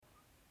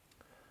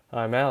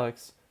I'm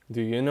Alex.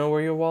 Do you know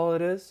where your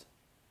wallet is?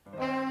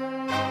 Let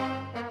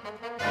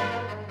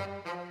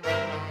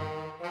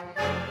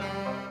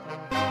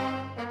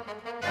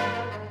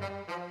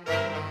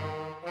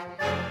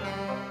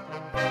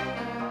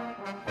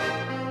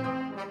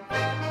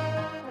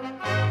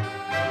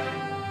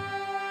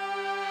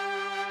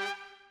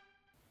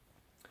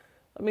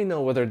me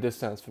know whether this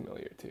sounds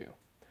familiar to you.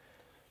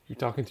 You're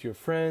talking to your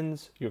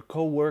friends, your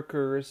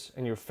co-workers,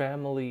 and your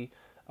family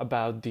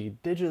about the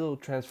digital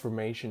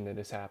transformation that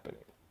is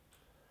happening.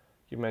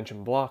 You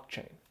mentioned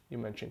blockchain, you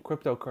mentioned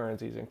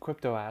cryptocurrencies and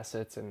crypto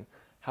assets and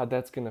how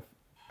that's going to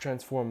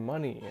transform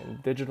money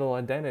and digital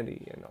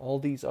identity and all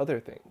these other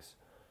things.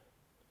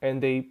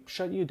 And they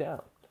shut you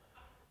down.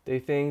 They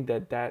think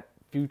that that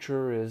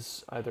future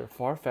is either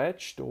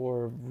far-fetched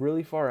or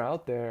really far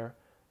out there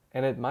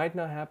and it might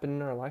not happen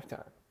in our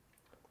lifetime.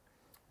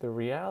 The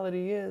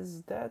reality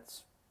is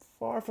that's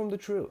far from the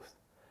truth.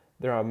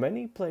 There are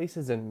many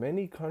places and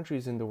many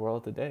countries in the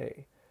world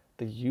today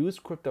that use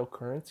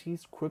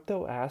cryptocurrencies,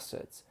 crypto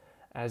assets,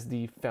 as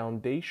the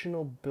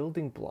foundational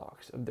building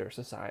blocks of their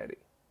society.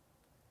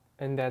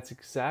 And that's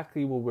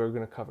exactly what we're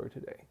going to cover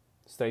today.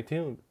 Stay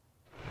tuned.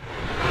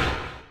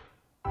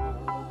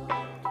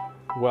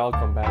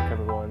 Welcome back,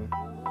 everyone.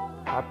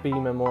 Happy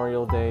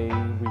Memorial Day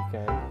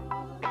weekend.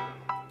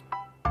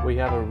 We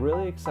have a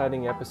really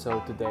exciting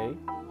episode today.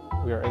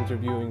 We are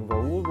interviewing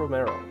Raul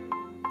Romero.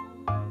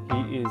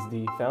 He is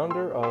the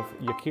founder of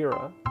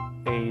Yakira,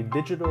 a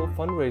digital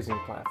fundraising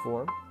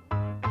platform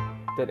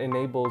that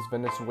enables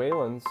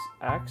Venezuelans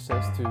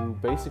access to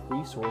basic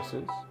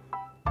resources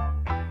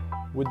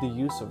with the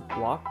use of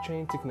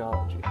blockchain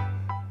technology.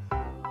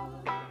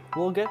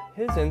 We'll get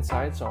his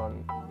insights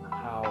on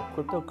how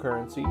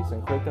cryptocurrencies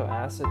and crypto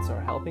assets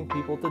are helping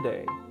people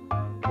today.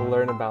 We'll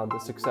learn about the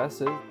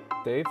successes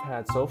they've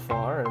had so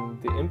far and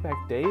the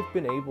impact they've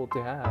been able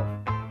to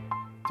have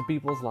to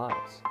people's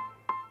lives.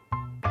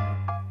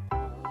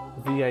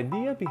 The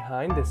idea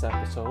behind this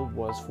episode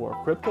was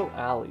for Crypto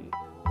Alley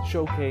to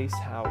showcase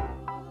how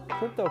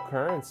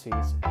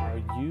cryptocurrencies are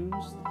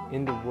used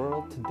in the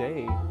world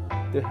today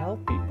to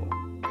help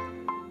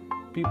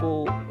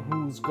people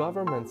whose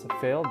governments have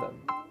failed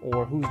them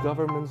or whose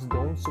governments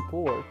don't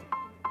support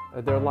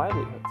their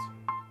livelihoods.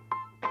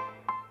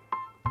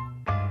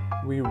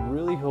 We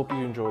really hope you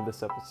enjoyed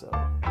this episode.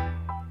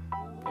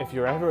 If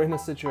you're ever in a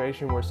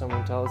situation where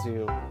someone tells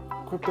you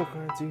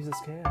cryptocurrency is a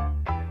scam,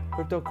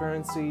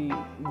 cryptocurrency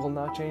will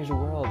not change the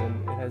world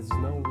and it has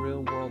no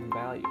real world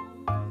value.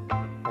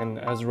 And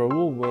as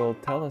Raul will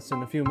tell us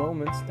in a few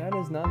moments, that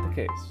is not the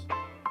case.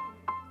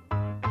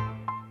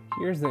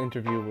 Here's the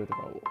interview with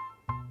Raul.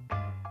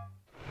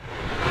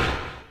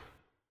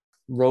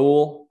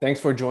 Raul, thanks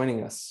for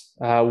joining us.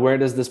 Where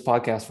does this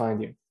podcast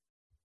find you?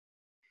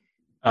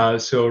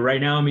 So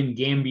right now I'm in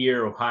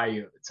Gambier,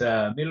 Ohio. It's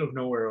middle of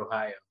nowhere,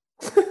 Ohio.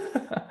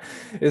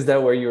 Is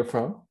that where you're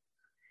from?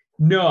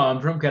 No, I'm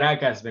from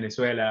Caracas,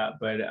 Venezuela,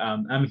 but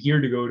I'm here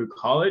to go to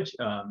college.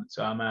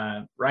 So I'm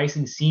a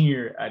rising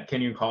senior at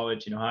Kenyon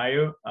College in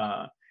Ohio.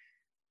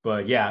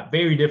 But yeah,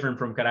 very different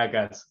from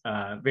Caracas,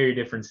 very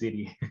different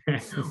city.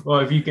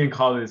 Well, if you can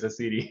call this a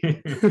city.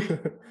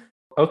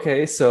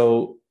 Okay,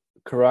 so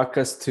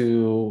Caracas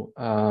to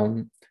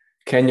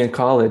Kenyon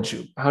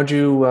College. How'd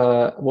you?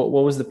 What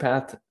was the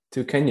path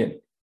to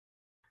Kenyon?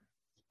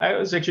 I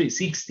was actually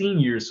 16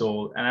 years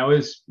old, and I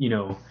was,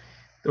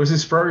 there was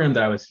this program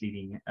that I was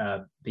leading,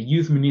 the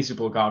Youth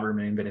Municipal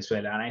Government in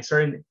Venezuela,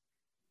 and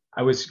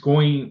I was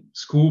going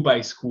school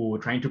by school,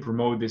 trying to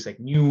promote this like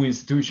new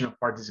institutional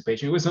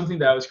participation. It was something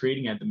that I was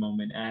creating at the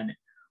moment, and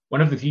one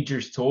of the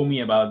teachers told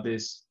me about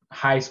this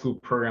high school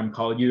program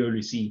called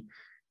UWC,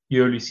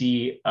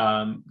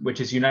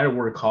 which is United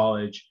World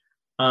College.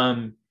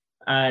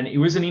 And it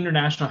was an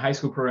international high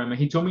school program. And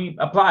he told me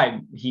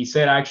apply. He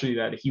said actually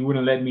that he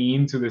wouldn't let me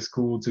into the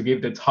school to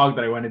give the talk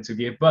that I wanted to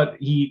give, but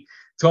he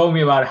told me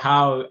about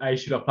how I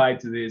should apply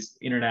to this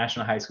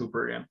international high school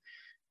program.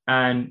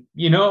 And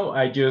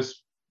I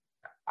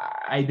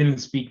didn't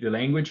speak the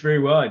language very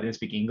well. I didn't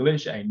speak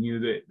English. I knew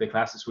that the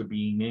classes would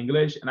be in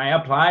English, and I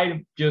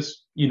applied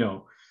just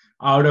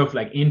out of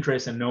like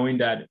interest and knowing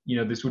that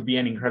this would be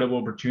an incredible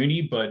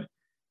opportunity, but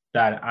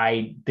that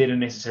I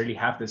didn't necessarily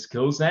have the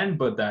skills then,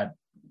 but that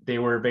they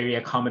were very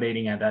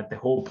accommodating, and that the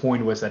whole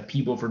point was that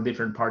people from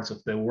different parts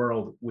of the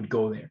world would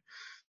go there.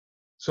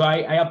 So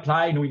I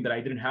applied knowing that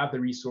I didn't have the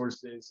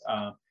resources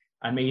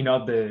and maybe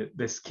not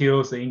the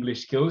skills, the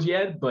English skills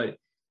yet, but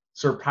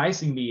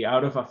surprisingly,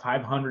 out of a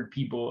 500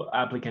 people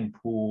applicant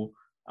pool,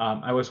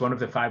 I was one of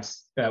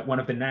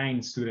the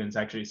 9 students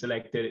actually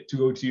selected to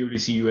go to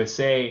UWC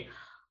USA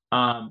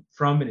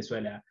from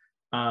Venezuela.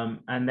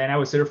 And then I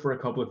was there for a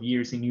couple of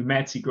years in New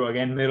Mexico,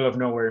 again, middle of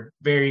nowhere,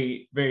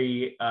 very,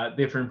 very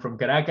different from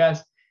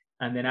Caracas.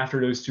 And then after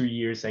those 2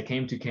 years, I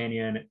came to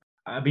Kenyon.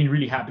 I've been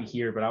really happy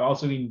here, but I've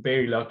also been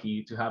very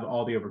lucky to have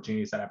all the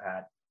opportunities that I've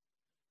had.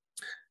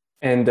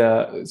 And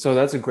so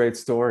that's a great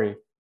story.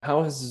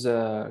 How has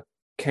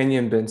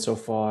Kenyon been so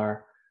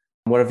far?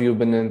 What have you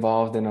been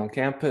involved in on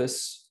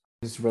campus?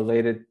 Is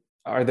related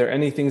are there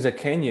any things at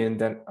Kenyon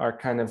that are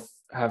kind of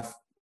have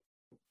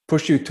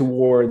pushed you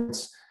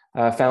towards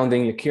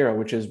founding Yakira,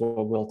 which is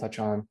what we'll touch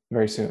on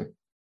very soon?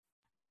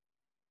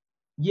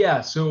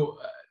 Yeah, so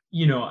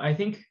I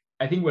think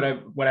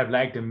what I've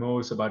liked the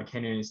most about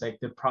Kenyon is like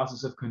the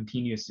process of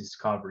continuous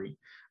discovery.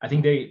 I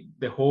think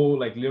the whole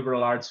like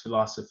liberal arts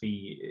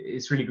philosophy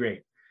is really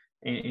great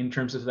in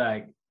terms of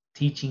like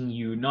teaching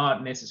you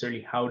not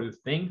necessarily how to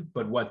think,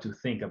 but what to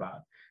think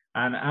about.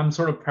 And I'm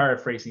sort of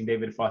paraphrasing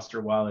David Foster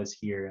Wallace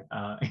here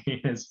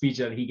in a speech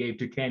that he gave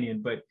to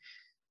Kenyon, but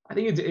I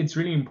think it's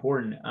really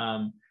important.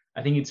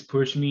 I think it's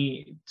pushed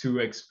me to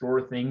explore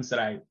things that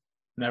I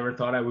never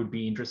thought I would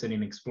be interested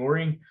in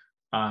exploring.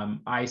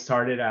 I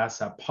started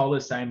as a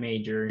poli-sci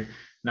major.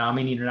 Now I'm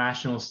an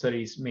international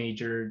studies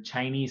major,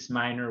 Chinese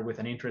minor with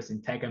an interest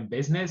in tech and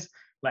business.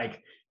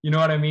 Like, you know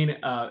what I mean?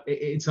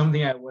 It's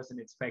something I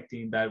wasn't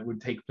expecting that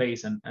would take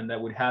place and that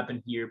would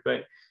happen here.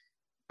 But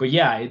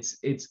yeah, it's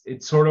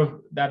sort of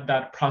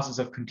that process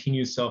of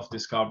continuous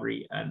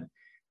self-discovery,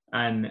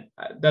 and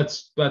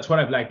that's what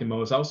I've liked the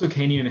most. Also,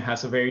 Kenyon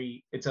has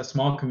it's a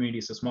small community,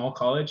 it's a small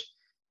college,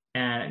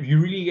 and you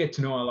really get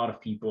to know a lot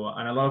of people.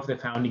 And a lot of the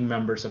founding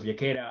members of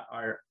Yakeda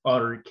are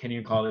other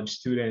Kenyon College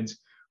students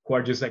who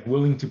are just like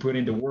willing to put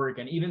in the work.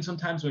 And even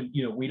sometimes when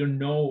we don't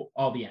know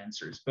all the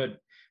answers, but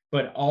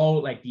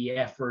all like the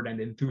effort and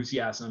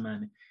enthusiasm,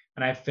 and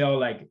I felt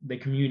like the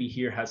community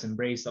here has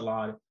embraced a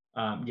lot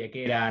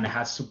Yakeda and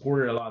has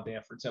supported a lot of the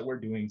efforts that we're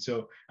doing.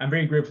 So I'm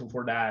very grateful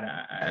for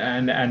that,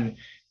 and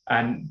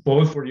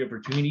both for the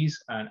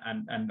opportunities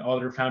and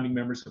other founding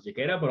members of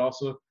Yakeda, but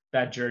also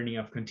that journey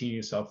of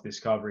continuous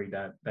self-discovery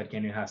that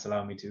Kenyon has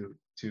allowed me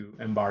to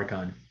embark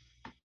on.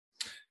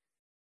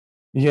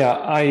 Yeah,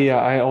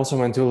 I also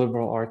went to a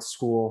liberal arts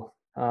school.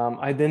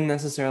 I didn't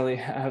necessarily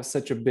have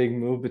such a big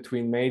move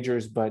between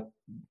majors, but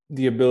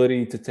the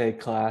ability to take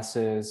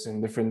classes in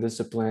different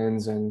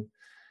disciplines and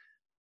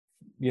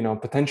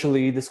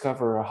potentially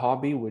discover a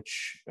hobby,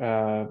 which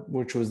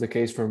was the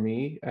case for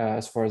me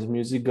as far as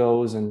music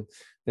goes, and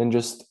then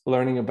just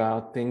learning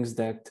about things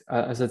that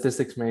a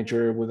statistics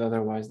major would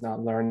otherwise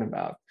not learn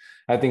about.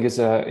 I think is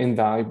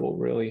invaluable,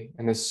 really,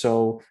 and is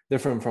so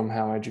different from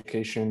how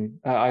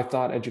I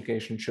thought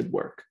education should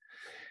work.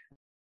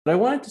 But I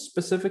wanted to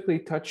specifically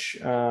touch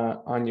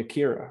on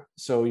Yakira.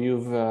 So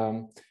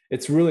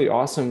it's really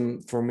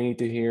awesome for me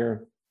to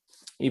hear,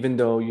 even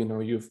though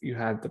you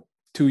had the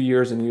 2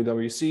 years in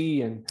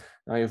UWC and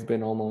now you've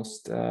been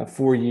almost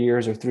 4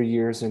 years or 3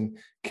 years in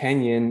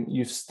Kenyon,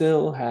 you've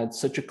still had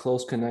such a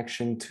close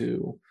connection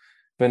to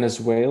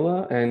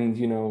Venezuela, and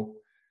you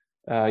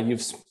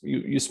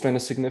spend a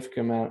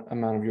significant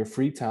amount of your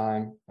free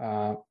time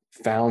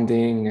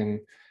founding and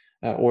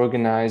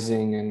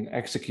organizing and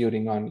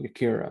executing on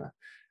Yakira.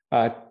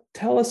 Uh,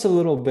 Tell us a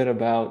little bit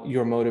about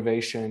your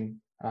motivation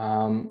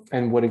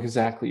and what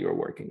exactly you're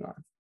working on.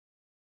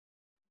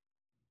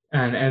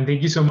 And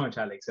thank you so much,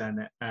 Alex.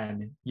 And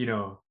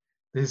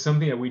this is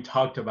something that we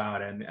talked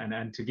about,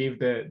 and to give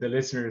the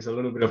listeners a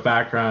little bit of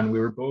background, we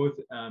were both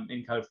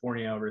in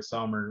California over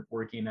summer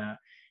working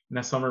in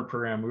a summer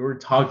program. We were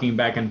talking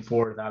back and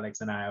forth,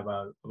 Alex and I,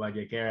 about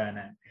Yakera,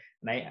 and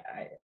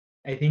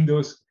I think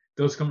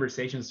those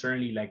conversations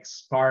certainly like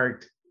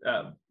sparked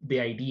the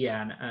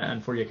idea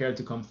and for Yakera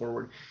to come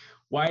forward.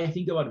 Why I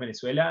think about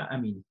Venezuela, I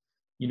mean,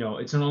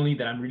 it's not only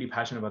that I'm really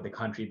passionate about the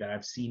country, that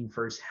I've seen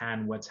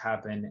firsthand what's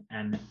happened,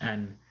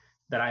 and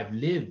that I've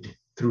lived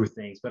through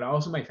things, but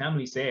also my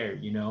family's there.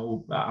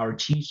 Our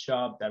cheese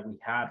shop that we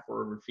had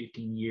for over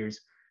 15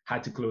 years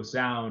had to close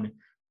down.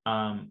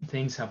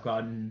 Things have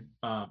gotten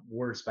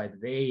worse by the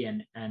day,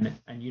 and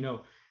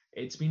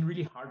it's been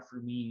really hard for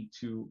me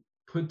to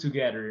put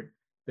together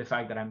the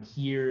fact that I'm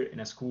here in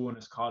a school and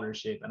a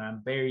scholarship, and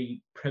I'm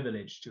very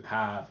privileged to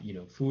have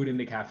food in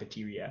the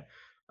cafeteria,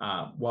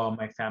 while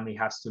my family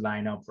has to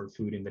line up for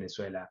food in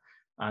Venezuela.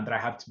 And that I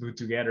have to put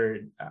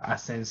together a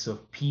sense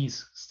of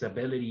peace,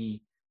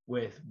 stability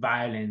with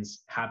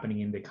violence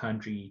happening in the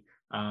country.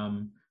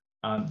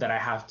 That I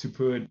have to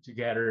put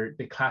together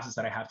the classes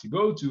that I have to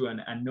go to,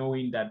 and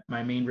knowing that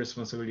my main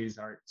responsibilities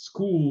are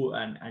school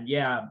and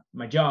yeah,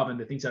 my job and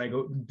the things that I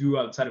go do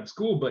outside of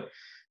school, but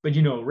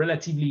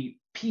relatively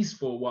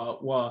peaceful,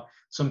 while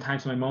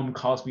sometimes my mom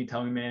calls me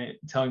telling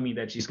me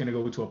that she's going to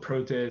go to a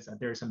protest, that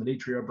there's a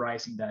military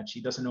uprising, that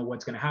she doesn't know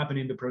what's going to happen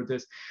in the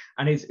protest.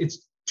 And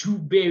it's two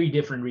very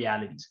different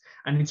realities,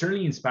 and it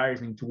certainly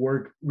inspires me to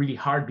work really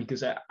hard,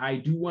 because I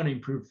do want to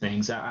improve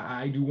things.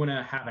 I do want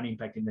to have an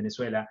impact in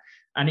Venezuela,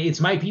 and it's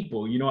my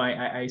people.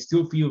 I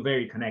still feel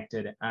very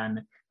connected,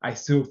 and I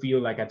still feel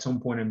like at some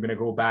point I'm going to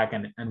go back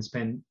and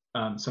spend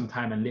some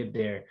time and live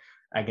there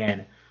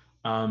again.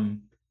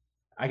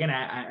 Again,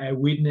 I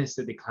witnessed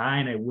the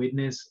decline. I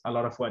witnessed a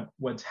lot of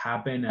what's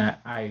happened.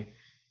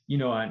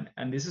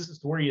 And this is a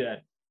story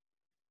that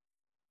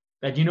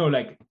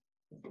like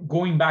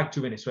going back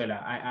to Venezuela.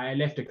 I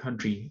left the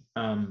country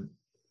in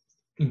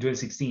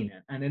 2016,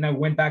 and then I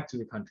went back to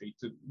the country,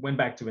 went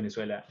back to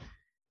Venezuela,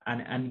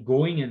 and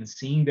going and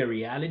seeing the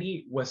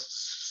reality was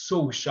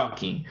so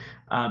shocking.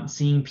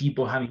 Seeing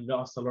people having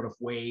lost a lot of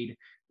weight,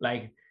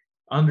 like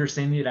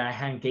understanding that I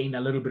had gained a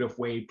little bit of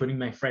weight, putting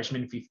my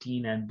freshman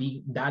 15 and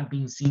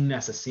being seen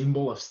as a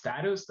symbol of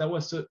status, that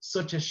was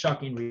such a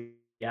shocking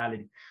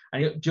reality.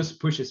 And it just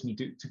pushes me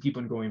to keep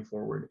on going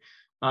forward.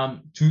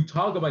 To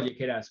talk about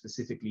Yaquera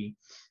specifically,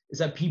 is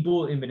that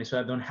people in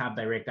Venezuela don't have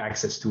direct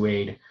access to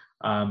aid.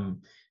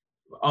 Um,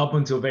 Up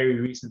until very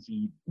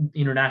recently,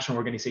 international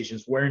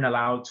organizations weren't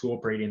allowed to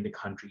operate in the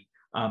country.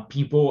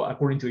 People,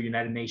 according to the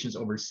United Nations,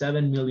 over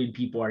 7 million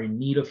people are in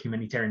need of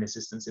humanitarian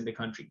assistance in the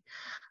country.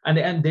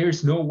 And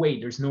there's no way,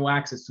 there's no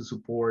access to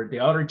support. The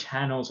other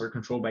channels are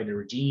controlled by the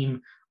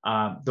regime.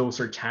 Those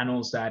are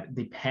channels that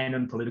depend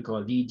on political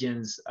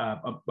allegiance.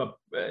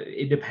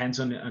 It depends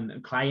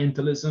on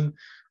clientelism.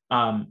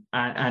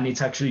 And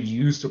it's actually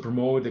used to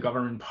promote the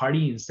government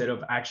party instead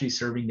of actually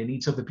serving the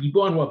needs of the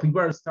people. And while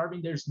people are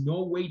starving, there's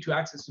no way to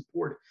access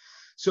support.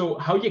 So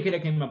how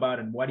Yaquera came about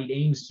and what it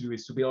aims to do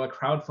is to build a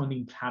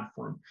crowdfunding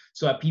platform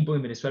so that people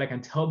in Venezuela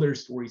can tell their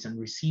stories and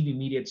receive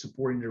immediate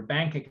support in their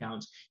bank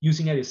accounts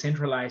using a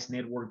decentralized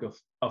network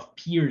of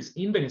peers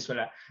in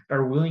Venezuela that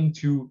are willing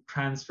to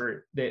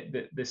transfer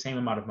the same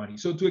amount of money.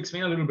 So to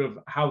explain a little bit of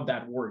how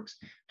that works,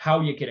 how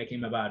Yaquera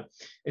came about,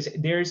 is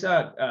there's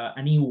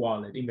an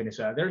e-wallet in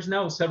Venezuela. There's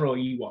now several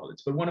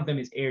e-wallets, but one of them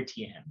is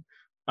AirTM.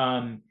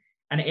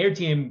 And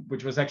AirTM,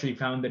 which was actually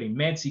founded in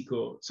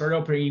Mexico, started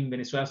operating in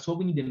Venezuela,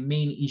 solving the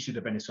main issue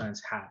that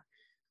Venezuelans had.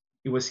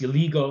 It was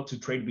illegal to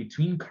trade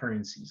between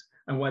currencies.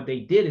 And what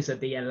they did is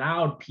that they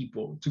allowed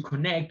people to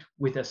connect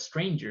with a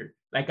stranger,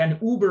 like an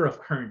Uber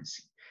of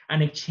currency,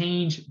 and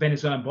exchange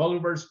Venezuelan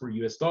bolivars for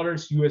US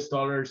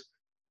dollars,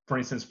 for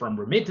instance, from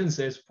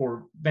remittances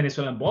for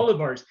Venezuelan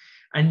bolivars,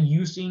 and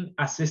using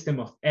a system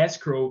of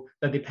escrow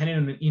that depended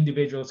on the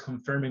individuals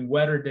confirming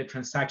whether the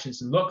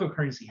transactions in local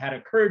currency had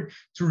occurred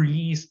to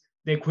release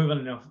the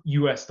equivalent of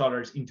US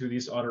dollars into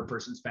this other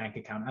person's bank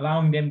account,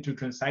 allowing them to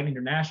transact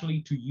internationally,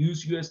 to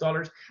use US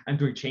dollars, and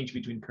to exchange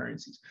between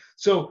currencies.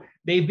 So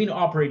they've been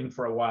operating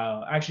for a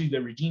while. Actually,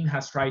 the regime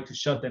has tried to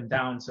shut them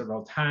down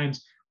several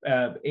times.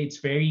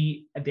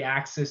 The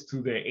access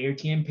to the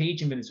AirTM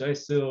page in Venezuela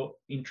is still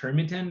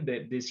intermittent.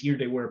 This year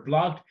they were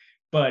blocked,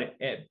 but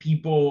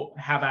people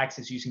have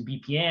access using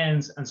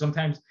VPNs, and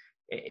sometimes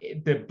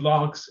the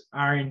blocks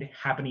aren't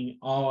happening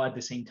all at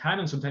the same time,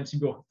 and sometimes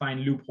people find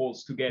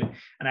loopholes to get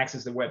and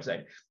access the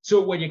website. So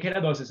what Yaquera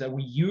does is that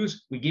we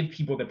give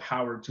people the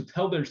power to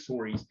tell their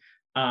stories,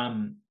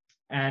 and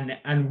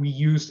we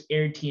use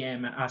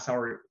AirTM as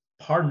our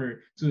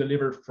partner to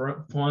deliver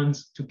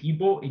funds to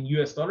people in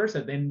US dollars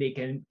that then they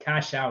can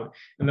cash out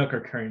in local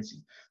currency.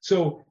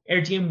 So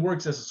AirTM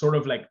works as a sort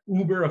of like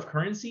Uber of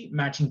currency,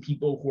 matching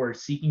people who are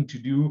seeking to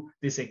do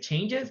these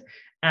exchanges.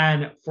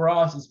 And for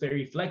us, it's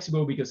very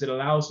flexible because it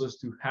allows us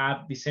to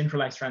have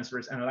decentralized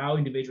transfers and allow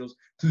individuals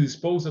to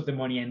dispose of the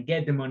money and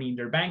get the money in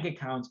their bank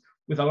accounts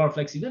with a lot of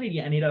flexibility.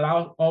 And it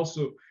allows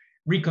also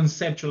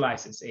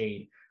reconceptualizes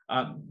aid.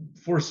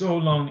 For so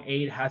long,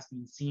 aid has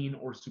been seen,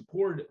 or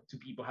support to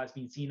people has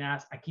been seen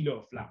as a kilo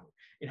of flour.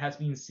 It has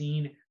been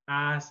seen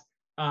as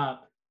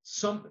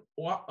some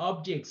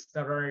objects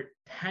that are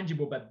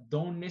tangible, but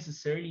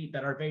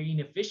that are very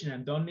inefficient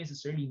and don't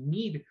necessarily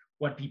need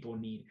what people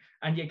need.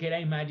 And Yaquera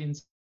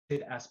imagines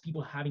it as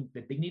people having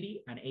the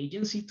dignity and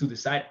agency to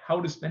decide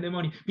how to spend the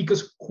money,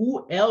 because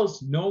who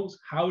else knows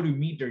how to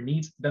meet their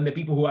needs than the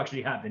people who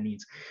actually have the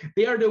needs?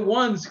 They are the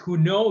ones who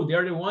know, they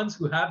are the ones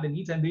who have the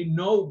needs, and they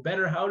know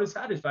better how to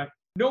satisfy.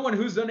 No one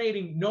who's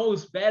donating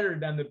knows better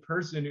than the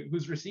person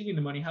who's receiving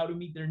the money how to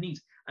meet their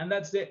needs. And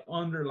that's the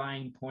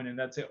underlying point, and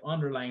that's the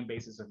underlying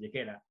basis of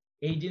Yaquera: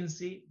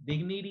 agency,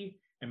 dignity,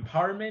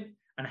 empowerment,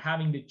 and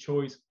having the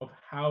choice of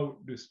how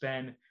to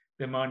spend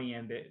the money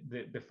and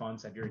the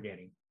funds that you're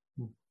getting.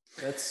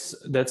 That's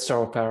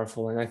so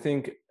powerful. And I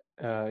think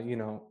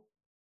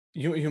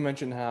you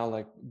mentioned how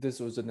like this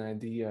was an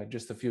idea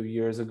just a few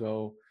years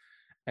ago,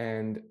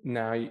 and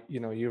now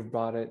you've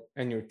brought it,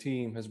 and your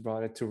team has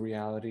brought it to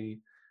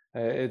reality.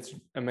 It's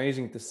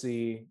amazing to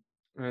see.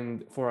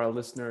 And for our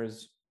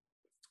listeners,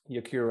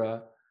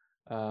 Yaquera,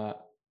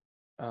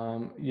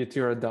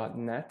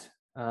 Yaquera.net,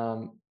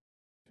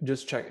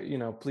 just check,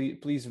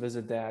 please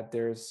visit that.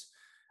 There's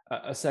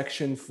a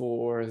section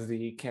for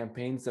the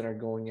campaigns that are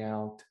going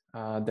out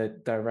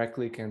that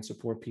directly can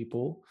support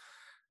people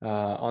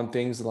on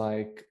things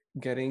like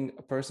getting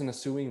a person a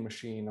sewing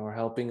machine or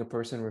helping a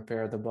person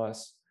repair the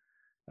bus.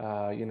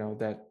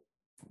 That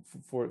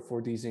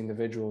for these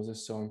individuals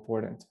is so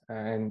important,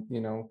 and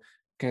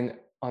can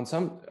on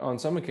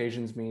some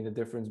occasions mean the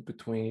difference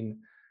between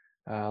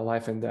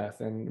life and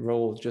death. And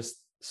Raul,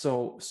 just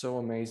so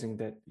amazing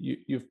that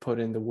you've put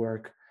in the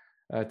work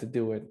to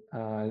do it.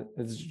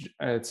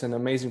 It's an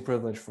amazing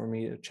privilege for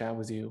me to chat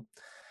with you.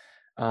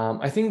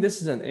 I think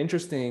this is an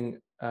interesting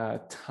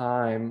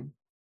time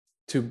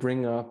to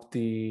bring up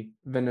the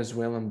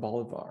Venezuelan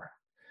bolivar,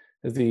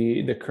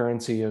 the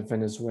currency of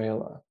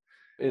Venezuela.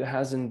 It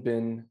hasn't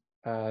been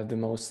the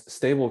most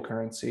stable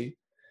currency.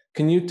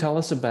 Can you tell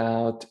us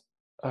about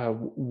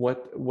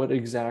what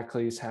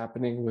exactly is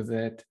happening with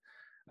it?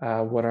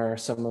 What are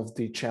some of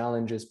the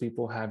challenges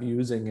people have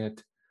using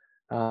it?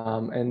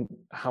 and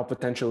how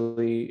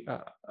potentially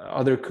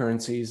other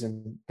currencies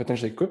and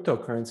potentially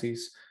cryptocurrencies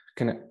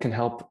can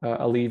help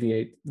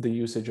alleviate the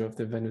usage of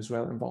the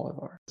Venezuelan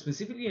bolivar.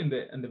 Specifically in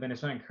the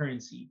Venezuelan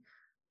currency,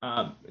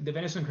 the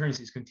Venezuelan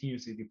currency is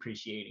continuously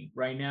depreciating.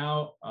 Right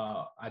now,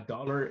 a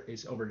dollar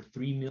is over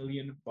 3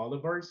 million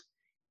bolivars,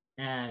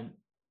 and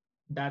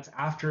that's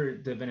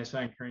after the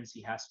Venezuelan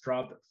currency has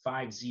dropped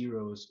 5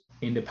 zeros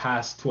in the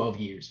past 12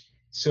 years.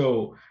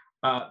 So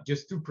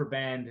just to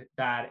prevent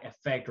that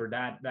effect or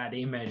that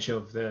image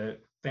of the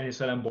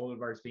Venezuelan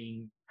bolivars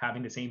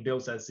having the same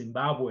bills as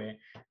Zimbabwe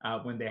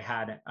when they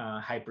had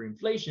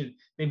hyperinflation,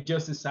 they've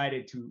just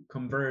decided to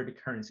convert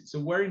currency. So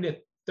we're in the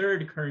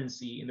third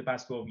currency in the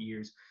past 12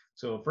 years.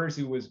 So first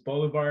it was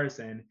bolivars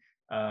and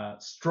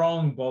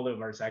strong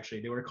bolivars.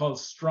 Actually, they were called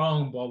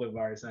strong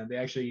bolivars, and they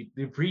actually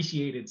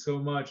depreciated so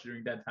much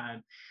during that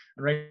time.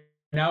 And right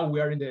now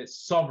we are in the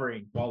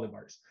sovereign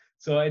bolivars.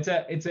 So it's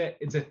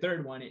a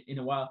third one in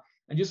a while.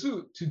 And just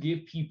to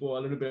give people a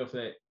little bit of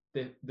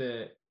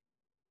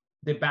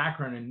the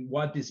background and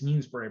what this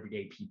means for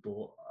everyday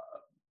people.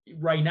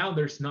 Right now,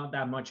 there's not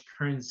that much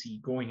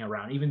currency going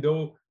around, even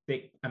though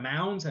the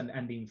amounts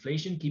and the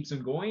inflation keeps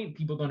on going,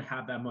 people don't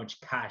have that much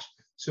cash.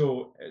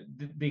 So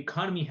the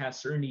economy has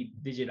certainly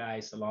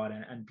digitized a lot,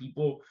 and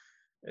people,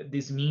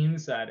 this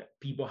means that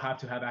people have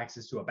to have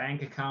access to a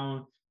bank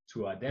account,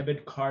 to a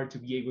debit card to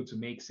be able to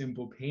make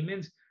simple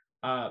payments.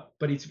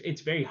 But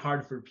it's very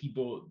hard for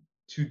people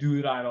to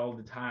do that all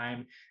the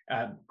time.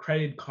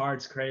 Credit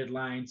cards, credit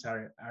lines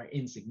are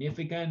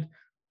insignificant.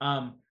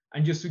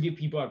 And just to give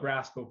people a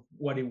grasp of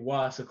what it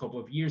was a couple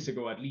of years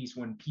ago, at least,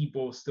 when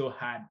people still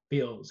had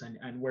bills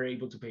and were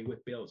able to pay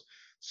with bills.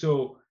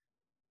 So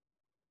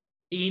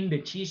in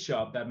the cheese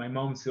shop that my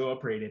mom still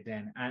operated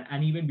then,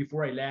 and even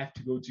before I left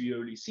to go to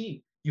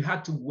UWC, you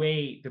had to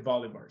weigh the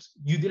bolivars.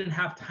 You didn't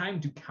have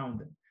time to count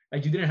them.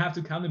 Like, you didn't have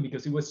to count them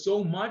because it was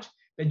so much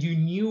that you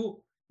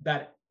knew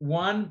that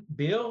one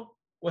bill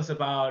was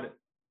about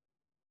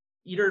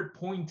either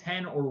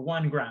 0.10 or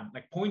 1 gram,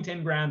 like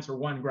 0.10 grams or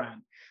 1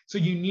 gram. So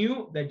you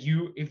knew that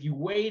if you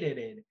weighted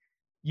it,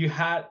 you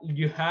had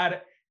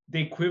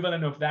the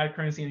equivalent of that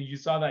currency, and you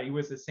saw that it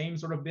was the same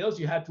sort of bills.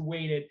 You had to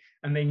weight it,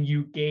 and then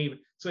you gave.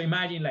 So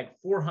imagine like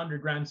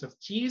 400 grams of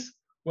cheese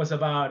was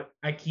about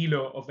a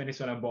kilo of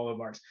Venezuelan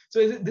bolivars.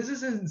 So this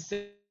is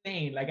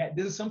insane. Like,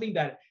 this is something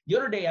that the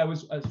other day I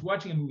was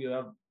watching a movie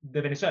of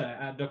the Venezuela,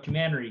 a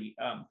documentary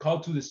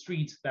called To the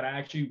Streets, that I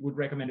actually would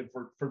recommend it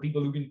for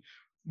people looking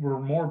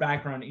for more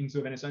background into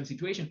the Venezuelan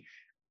situation.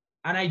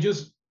 And I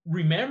just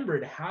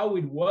remembered how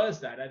it was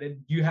that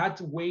you had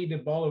to weigh the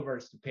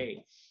bolivars to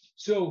pay.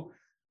 So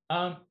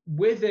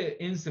with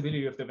the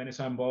instability of the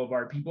Venezuelan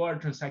bolivar, people are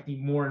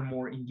transacting more and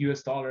more in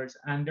US dollars.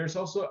 And there's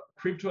also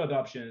crypto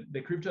adoption.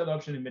 The crypto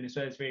adoption in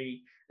Venezuela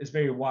is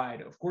very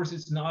wide. Of course,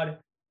 it's not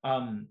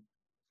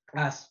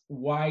as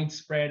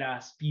widespread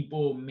as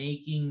people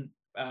making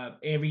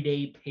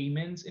everyday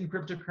payments in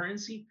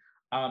cryptocurrency.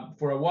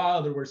 For a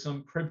while, there were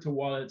some crypto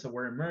wallets that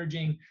were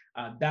emerging.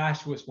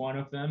 Dash was one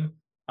of them.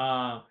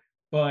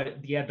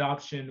 But the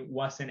adoption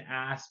wasn't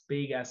as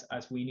big as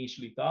we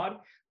initially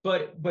thought.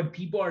 But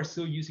people are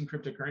still using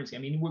cryptocurrency. I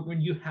mean,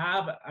 when you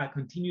have a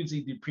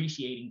continuously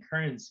depreciating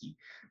currency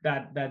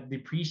that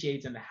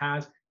depreciates and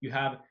you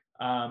have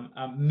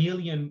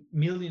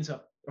millions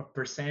of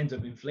percent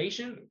of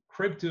inflation,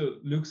 crypto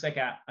looks like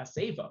a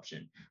safe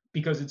option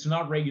because it's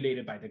not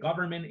regulated by the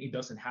government. It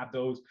doesn't have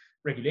those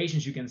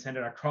regulations. You can send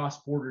it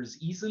across borders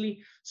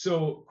easily.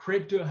 So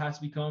crypto has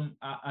become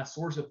a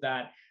source of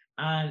that.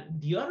 And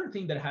the other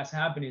thing that has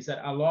happened is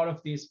that a lot of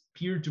these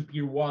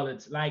peer-to-peer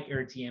wallets like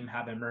RTM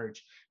have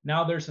emerged.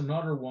 Now there's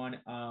another one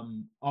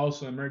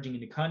also emerging in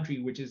the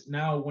country, which is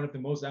now one of the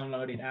most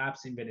downloaded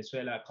apps in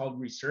Venezuela, called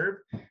Reserve.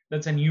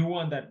 That's a new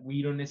one that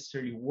we don't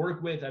necessarily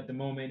work with at the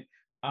moment,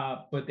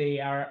 but they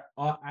are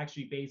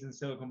actually based in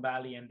Silicon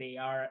Valley, and they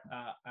are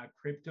a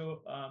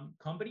crypto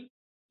company.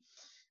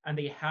 And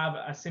they have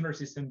a similar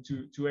system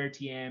to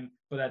RTM,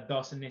 but that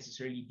doesn't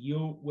necessarily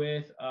deal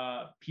with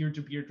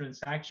peer-to-peer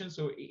transactions.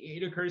 So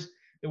it occurs,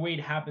 the way it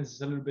happens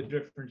is a little bit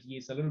differently.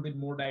 It's a little bit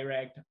more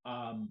direct.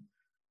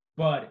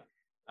 But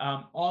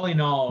all in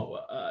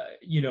all,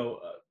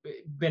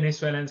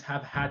 Venezuelans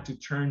have had to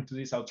turn to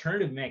these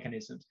alternative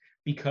mechanisms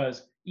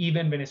because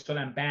even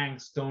Venezuelan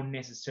banks don't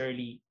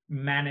necessarily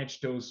manage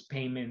those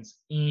payments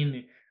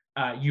in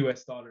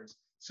US dollars.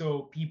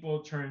 So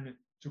people turn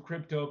to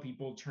crypto,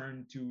 people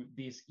turn to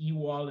these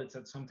e-wallets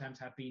that sometimes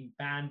have been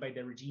banned by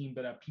the regime,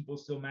 but that people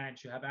still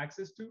manage to have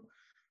access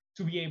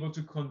to be able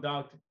to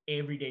conduct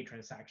everyday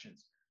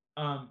transactions.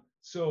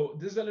 So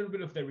this is a little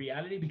bit of the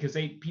reality because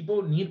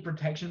people need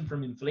protection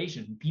from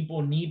inflation.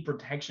 People need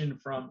protection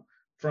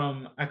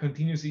from a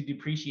continuously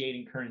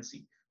depreciating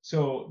currency.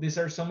 So these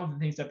are some of the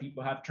things that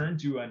people have turned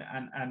to,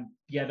 and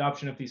the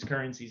adoption of these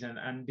currencies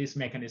and these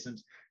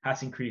mechanisms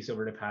has increased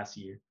over the past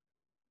year.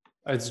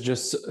 It's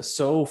just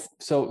so,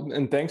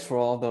 and thanks for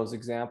all those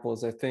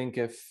examples. I think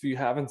if you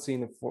haven't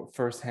seen it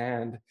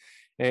firsthand,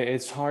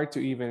 It's hard to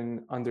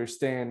even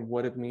understand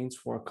what it means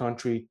for a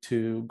country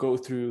to go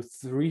through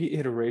three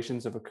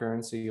iterations of a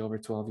currency over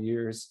 12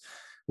 years,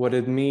 what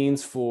it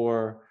means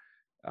for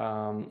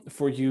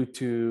you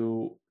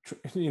to,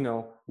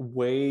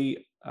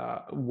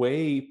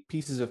 weigh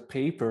pieces of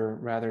paper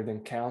rather than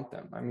count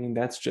them. I mean,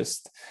 that's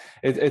just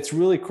it's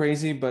really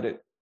crazy,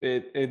 but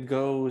it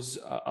goes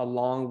a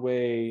long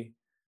way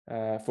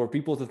for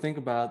people to think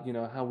about,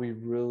 how we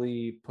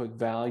really put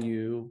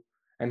value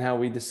and how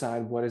we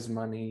decide what is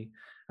money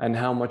and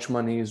how much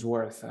money is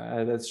worth.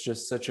 That's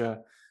just such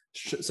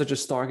a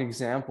stark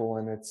example,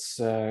 and it's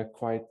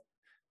quite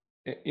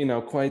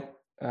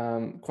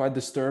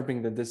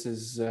disturbing that this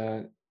is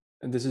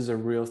a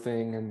real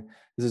thing, and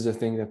this is a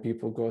thing that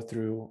people go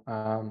through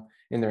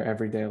in their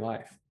everyday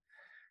life.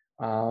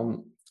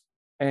 Um,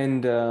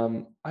 and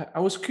I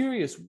was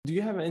curious, do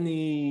you have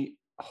any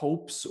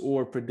hopes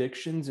or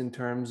predictions in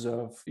terms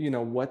of,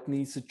 what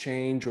needs to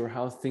change or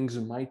how things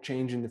might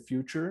change in the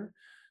future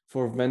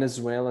for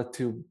Venezuela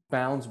to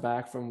bounce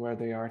back from where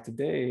they are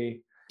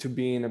today to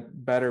be in a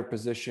better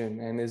position?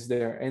 And is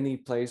there any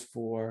place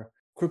for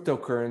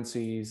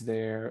cryptocurrencies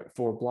there,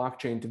 for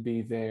blockchain to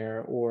be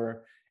there,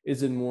 or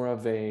is it more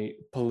of a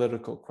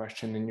political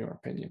question in your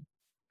opinion?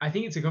 I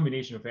think it's a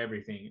combination of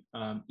everything.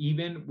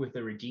 Even with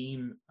the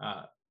regime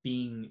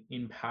being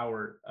in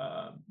power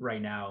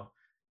right now,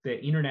 the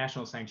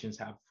international sanctions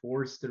have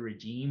forced the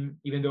regime,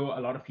 even though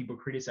a lot of people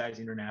criticize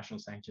international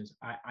sanctions,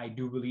 I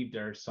do believe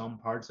there are some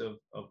parts of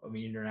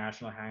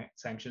international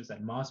sanctions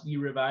that must be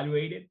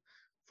reevaluated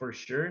for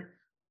sure,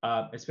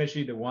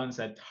 especially the ones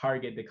that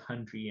target the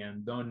country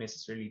and don't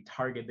necessarily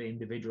target the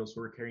individuals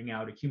who are carrying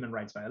out human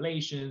rights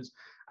violations.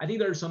 I think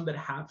there are some that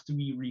have to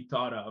be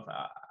rethought of.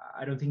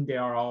 I don't think they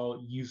are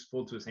all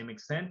useful to the same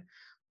extent,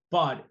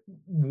 but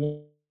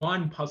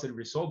one positive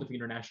result of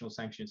international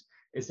sanctions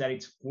is that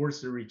it's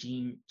forced the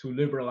regime to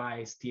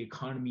liberalize the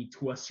economy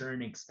to a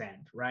certain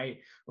extent, right?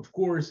 Of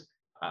course,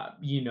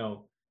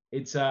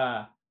 it's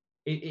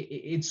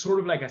it's sort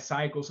of like a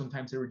cycle.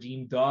 Sometimes the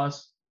regime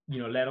does,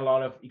 let a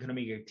lot of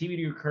economic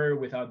activity occur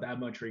without that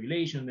much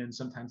regulation. Then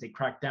sometimes they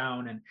crack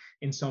down, and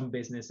in some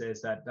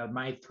businesses that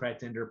might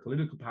threaten their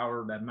political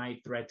power, that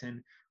might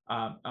threaten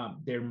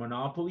their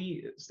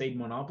state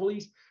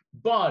monopolies.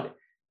 But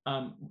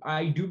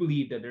I do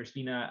believe that there's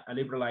been a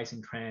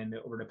liberalizing trend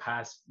over the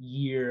past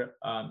year,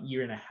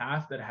 year and a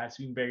half that has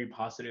been very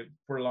positive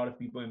for a lot of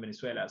people in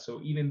Venezuela.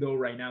 So even though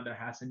right now there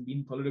hasn't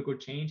been political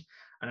change,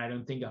 and I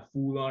don't think a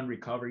full-on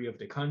recovery of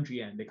the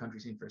country and the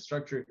country's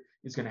infrastructure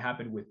is going to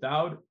happen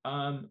without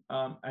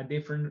a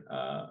different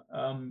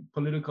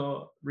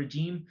political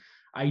regime,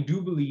 I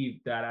do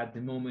believe that at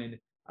the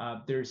moment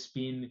there's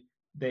been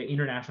the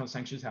international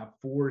sanctions have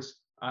forced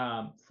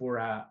for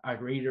a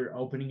greater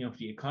opening of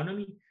the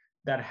economy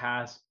that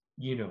has,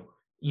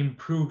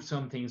 improved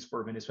some things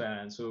for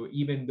Venezuelans. So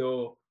even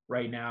though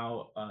right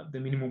now the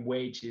minimum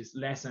wage is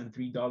less than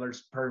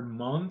 $3 per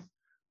month,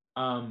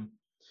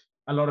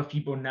 a lot of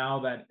people now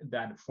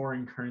that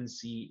foreign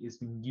currency is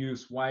being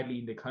used widely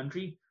in the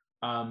country,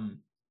 a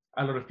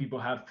lot of people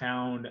have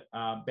found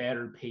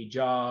better paid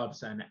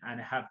jobs and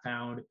have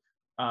found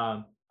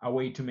a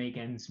way to make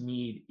ends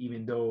meet,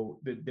 even though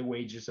the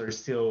wages are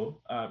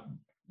still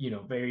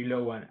very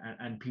low,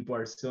 and people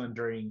are still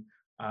enduring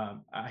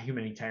a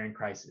humanitarian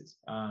crisis.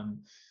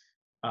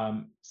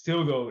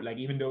 Still though, like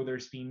even though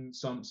there's been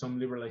some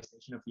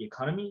liberalization of the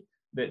economy,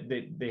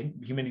 the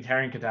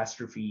humanitarian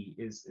catastrophe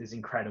is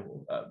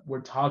incredible. We're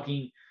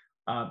talking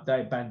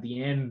that by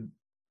the end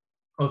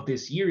of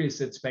this year, it's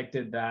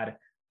expected that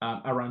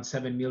around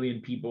 7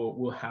 million people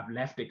will have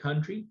left the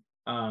country.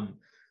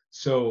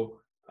 So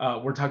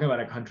we're talking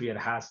about a country that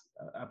has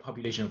a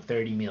population of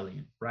 30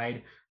 million,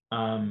 right?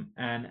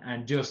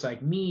 And just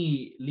like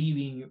me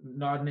leaving,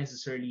 not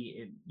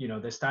necessarily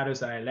the status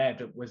that I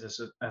left was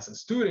as a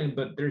student,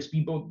 but there's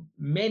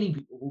many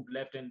people who've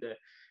left in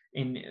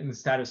the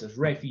status as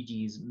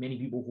refugees, many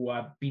people who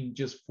have been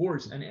just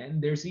forced,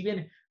 and there's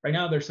even right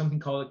now there's something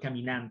called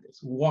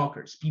caminantes,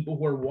 walkers, people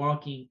who are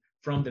walking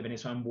from the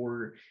Venezuelan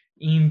border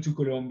into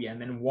Colombia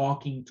and then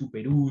walking to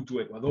Peru,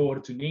 to Ecuador,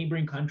 to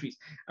neighboring countries,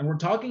 and we're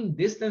talking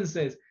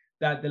distances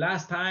that the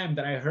last time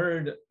that I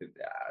heard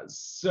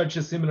such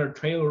a similar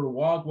trail or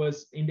walk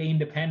was in the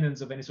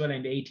independence of Venezuela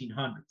in the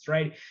 1800s,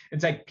 right?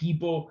 It's like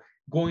people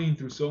going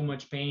through so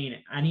much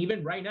pain. And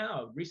even right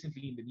now,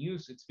 recently in the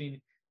news, it's been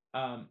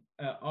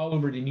all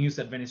over the news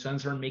that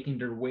Venezuelans are making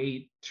their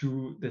way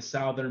to the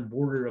southern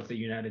border of the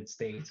United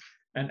States.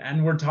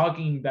 And we're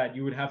talking that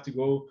you would have to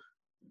go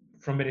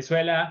from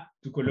Venezuela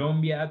to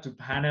Colombia to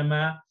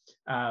Panama,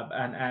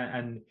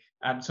 and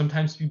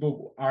sometimes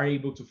people are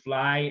able to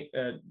fly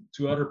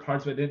to other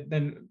parts, but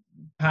then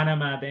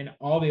Panama, then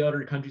all the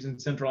other countries in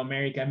Central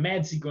America,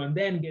 Mexico, and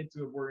then get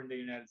to a border in the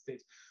United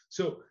States.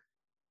 So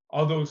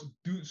although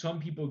some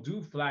people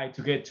do fly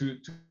to get to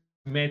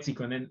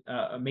Mexico and then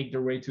make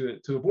their way to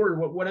the border,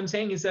 what I'm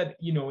saying is that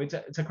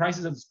it's a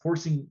crisis that's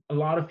forcing a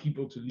lot of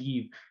people to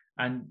leave.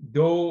 And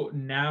though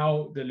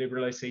now the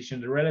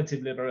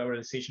relative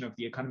liberalization of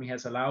the economy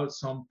has allowed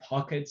some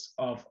pockets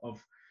of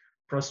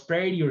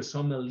prosperity or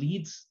some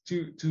elites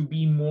to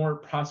be more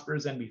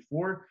prosperous than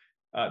before,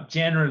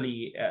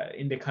 generally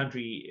in the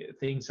country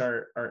things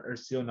are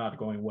still not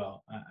going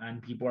well,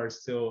 and people are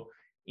still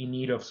in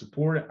need of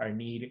support, are in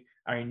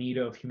need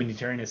of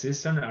humanitarian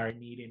assistance, are in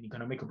need in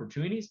economic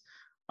opportunities,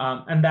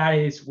 and that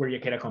is where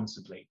Yaquera comes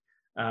to play.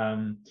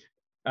 Um,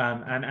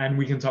 and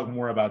we can talk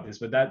more about this,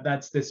 but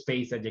that's the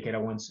space that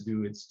Yaquera wants to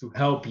do. It's to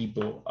help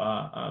people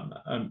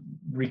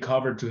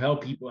recover, to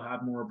help people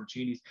have more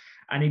opportunities,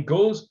 and it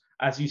goes,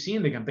 as you see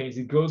in the campaigns,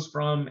 it goes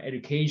from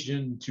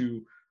education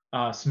to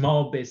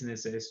small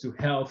businesses to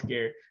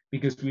healthcare,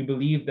 because we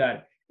believe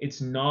that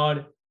it's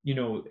not,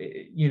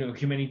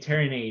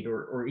 humanitarian aid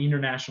or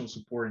international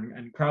support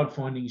and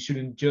crowdfunding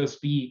shouldn't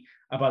just be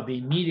about the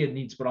immediate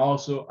needs, but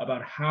also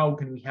about how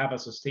can we have a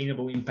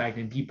sustainable impact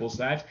in people's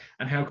lives,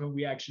 and how can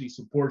we actually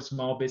support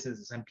small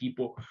businesses and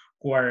people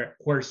who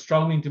are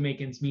struggling to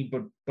make ends meet,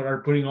 but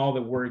are putting all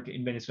the work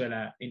in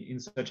Venezuela in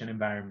such an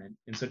environment,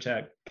 in such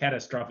a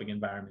catastrophic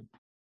environment.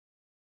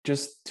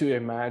 Just to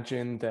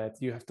imagine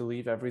that you have to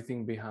leave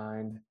everything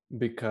behind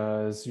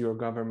because your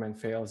government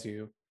fails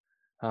you,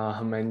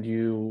 and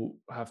you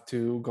have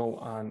to go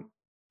on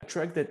a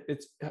trek that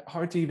it's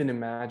hard to even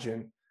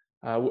imagine.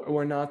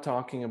 We're not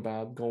talking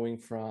about going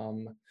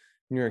from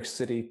New York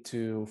City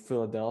to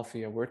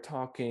Philadelphia. We're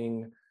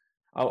talking.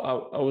 I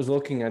was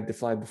looking at the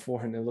flight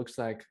before, and it looks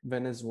like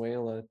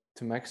Venezuela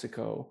to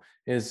Mexico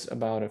is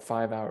about a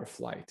 5-hour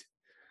flight.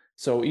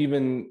 So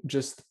even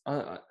just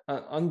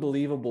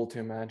unbelievable to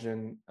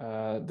imagine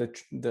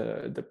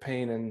the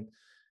pain and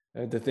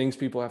the things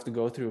people have to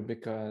go through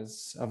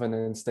because of an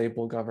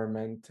unstable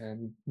government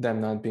and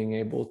them not being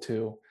able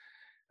to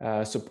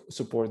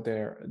support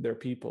their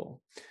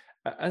people.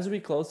 As we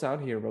close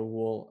out here,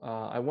 Raul,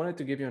 I wanted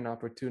to give you an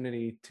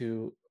opportunity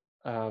to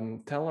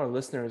tell our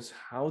listeners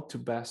how to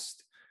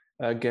best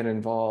get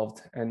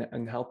involved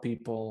and help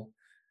people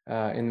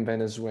in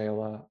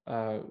Venezuela,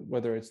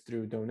 whether it's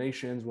through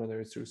donations,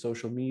 whether it's through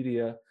social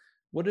media.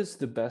 What is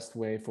the best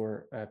way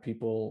for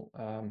people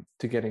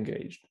to get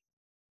engaged?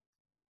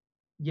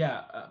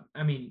 Yeah,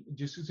 I mean,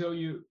 just to tell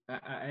you,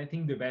 I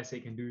think the best I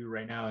can do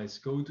right now is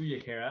go to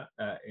Yaquera.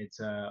 It's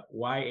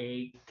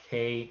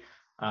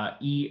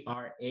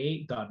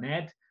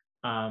YAKERA.net.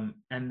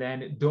 And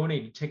then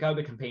donate, check out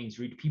the campaigns,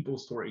 read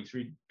people's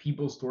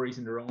stories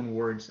in their own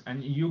words,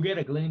 and you get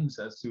a glimpse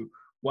as to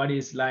what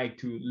it's like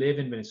to live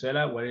in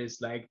Venezuela, what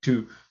it's like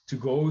to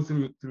go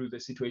through the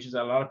situations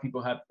that a lot of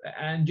people have.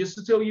 And just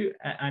to tell you,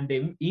 and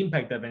the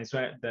impact that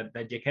Venezuela,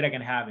 that Yaquera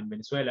can have in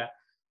Venezuela,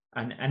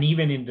 and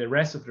even in the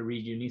rest of the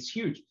region, is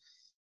huge.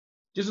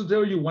 Just to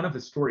tell you one of the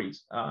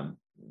stories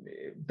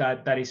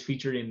that is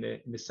featured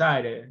in the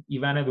site,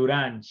 Ivana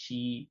Duran,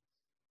 she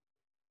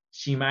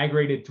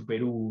migrated to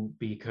Peru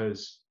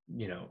because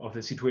of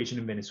the situation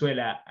in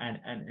Venezuela,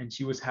 and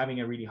she was having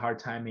a really hard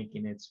time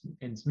making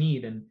ends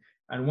meet, and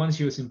once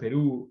she was in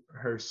Peru,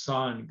 her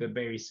son got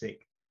very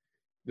sick,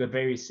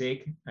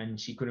 and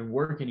she couldn't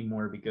work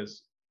anymore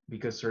because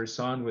her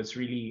son was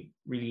really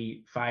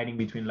really fighting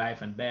between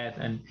life and death,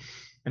 and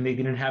they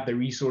didn't have the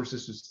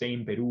resources to stay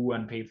in Peru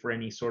and pay for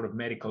any sort of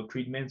medical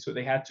treatment, so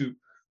they had to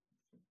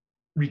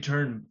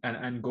return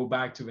and go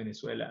back to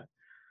Venezuela.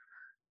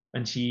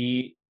 And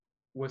she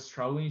was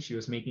struggling. She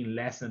was making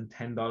less than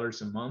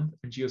 $10 a month,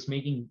 and she was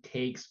making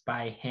cakes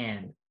by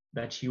hand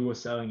that she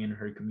was selling in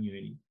her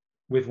community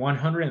with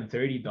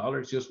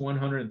 $130, just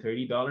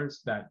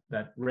 $130.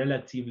 That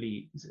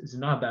relatively is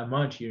not that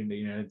much here in the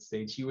United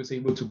States. She was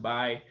able to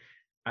buy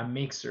a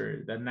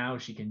mixer that now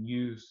she can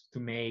use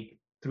to make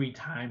 3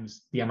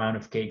 times the amount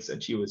of cakes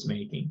that she was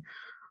making.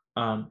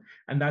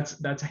 And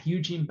that's a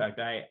huge impact.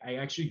 I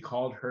actually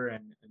called her,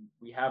 and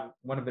we have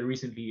one of the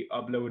recently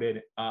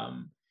uploaded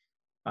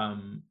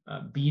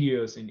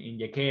videos in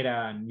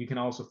Yaquera, and you can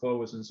also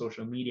follow us on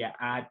social media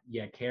at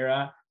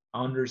Yaquera_VE,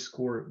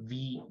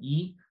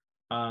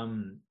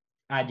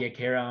 at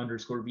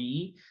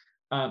Yaquera_VE.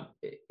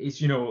 Is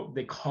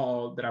the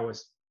call that I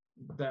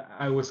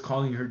was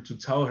calling her to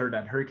tell her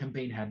that her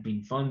campaign had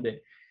been funded.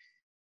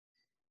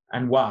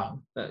 And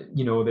wow,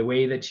 the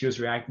way that she was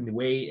reacting, the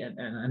way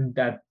and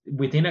that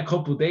within a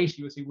couple of days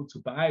she was able to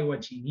buy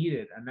what she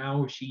needed, and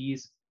now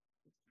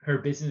her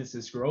business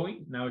is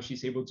growing. Now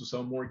she's able to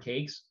sell more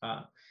cakes,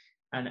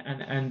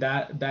 and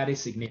that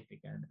is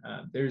significant.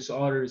 There's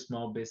other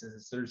small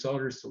businesses, there's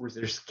other stores,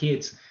 there's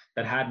kids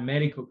that had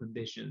medical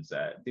conditions,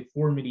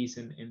 deformities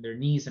in their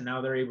knees, and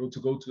now they're able to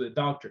go to the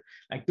doctor.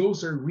 Like,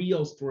 those are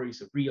real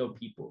stories of real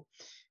people.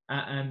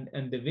 And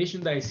the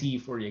vision that I see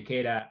for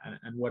Yaquera,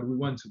 and what we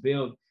want to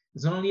build,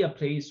 is not only a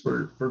place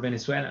for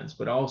Venezuelans,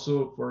 but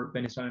also for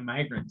Venezuelan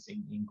migrants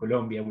in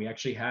Colombia. We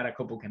actually had a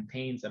couple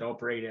campaigns that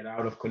operated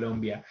out of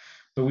Colombia,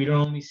 but we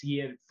don't only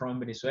see it from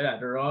Venezuela.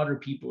 There are other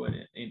people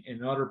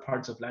in other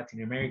parts of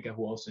Latin America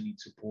who also need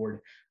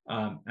support,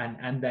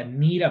 and that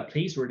need a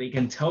place where they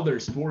can tell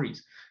their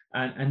stories.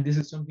 And this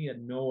is something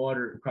that no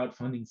other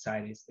crowdfunding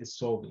site is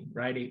solving,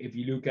 right? If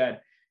you look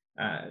at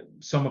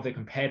some of the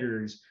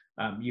competitors,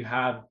 you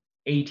have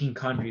 18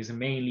 countries, and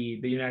mainly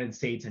the United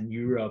States and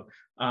Europe.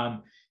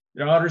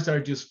 There are others that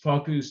are just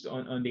focused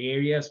on the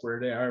areas where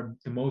there are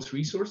the most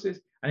resources.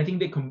 And I think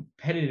the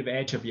competitive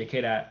edge of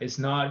Yaquera is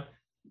not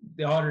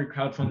the other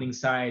crowdfunding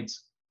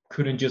sites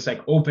couldn't just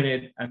like open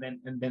it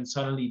and then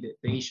suddenly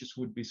the issues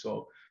would be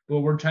solved. But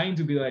what we're trying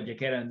to build at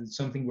Yaquera, and it's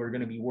something we're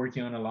going to be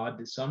working on a lot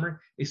this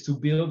summer, is to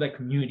build a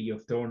community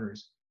of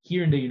donors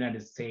here in the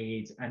United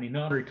States and in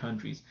other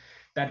countries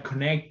that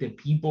connect the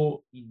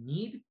people in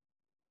need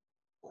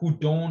who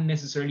don't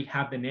necessarily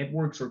have the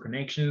networks or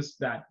connections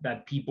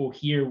that people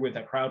here with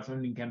a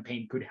crowdfunding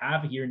campaign could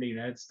have here in the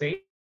United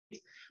States,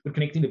 but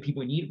connecting the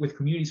people in need with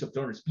communities of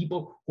donors,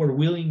 people who are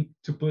willing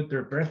to put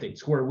their birthdays,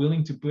 who are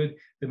willing to put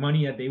the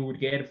money that they would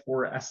get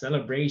for a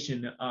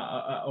celebration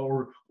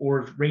or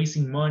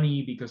raising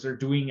money because they're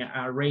doing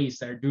a race,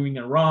 they're doing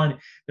a run,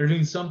 they're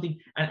doing something,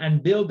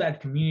 and build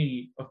that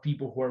community of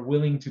people who are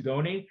willing to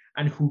donate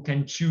and who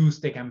can choose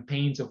the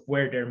campaigns of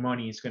where their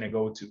money is going to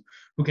go to,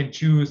 who can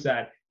choose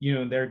that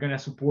they're going to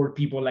support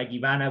people like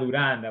Ivana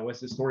Duran. That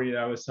was the story that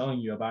I was telling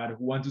you about,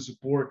 who want to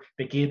support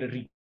the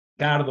kid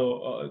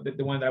Ricardo,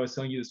 the one that I was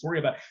telling you the story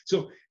about.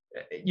 So,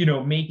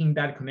 making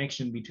that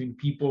connection between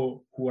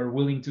people who are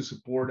willing to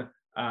support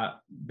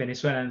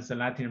Venezuelans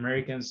and Latin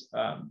Americans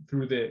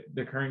through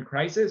the current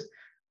crisis,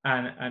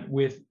 and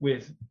with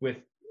the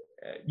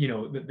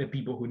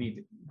people who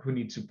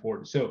need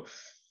support. So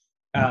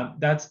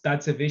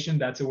that's a vision,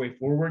 that's a way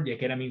forward.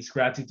 Yaquera means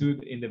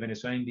gratitude in the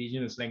Venezuelan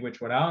indigenous language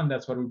Warao, and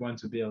that's what we want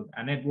to build,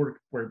 a network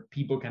where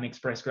people can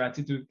express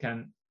gratitude,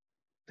 can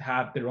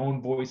have their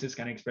own voices,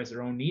 can express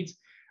their own needs,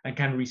 and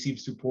can receive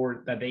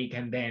support that they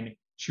can then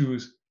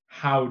choose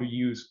how to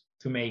use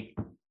to make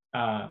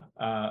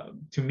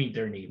to meet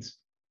their needs.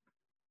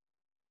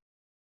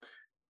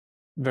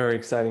 Very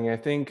exciting. I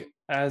think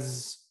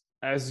as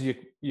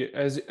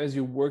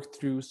you work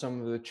through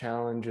some of the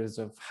challenges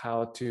of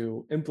how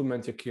to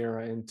implement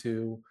Yaquera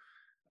into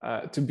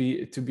to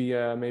be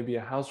maybe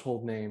a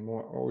household name,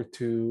 or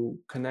to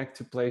connect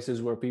to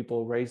places where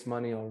people raise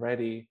money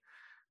already,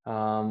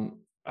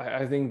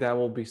 I think that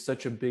will be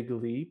such a big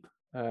leap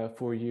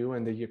for you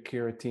and the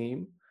Yaquera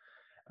team.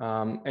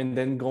 And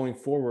then going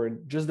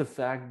forward, just the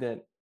fact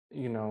that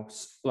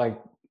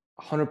like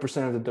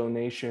 100% of the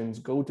donations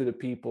go to the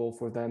people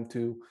for them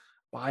to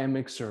buy a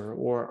mixer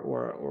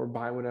or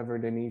buy whatever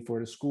they need for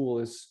the school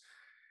is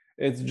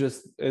it's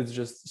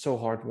just so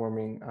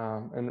heartwarming.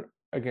 And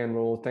again,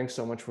 Raul, thanks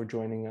so much for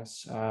joining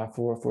us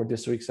for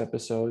this week's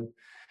episode.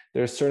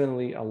 There's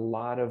certainly a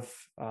lot of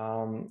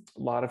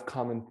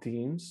common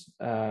themes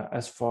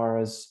as far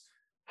as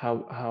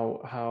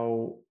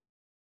how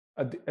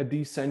a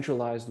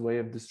decentralized way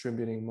of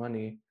distributing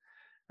money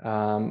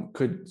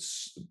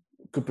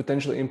could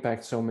potentially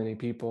impact so many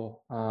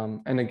people.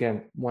 And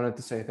again, wanted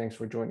to say thanks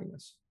for joining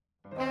us.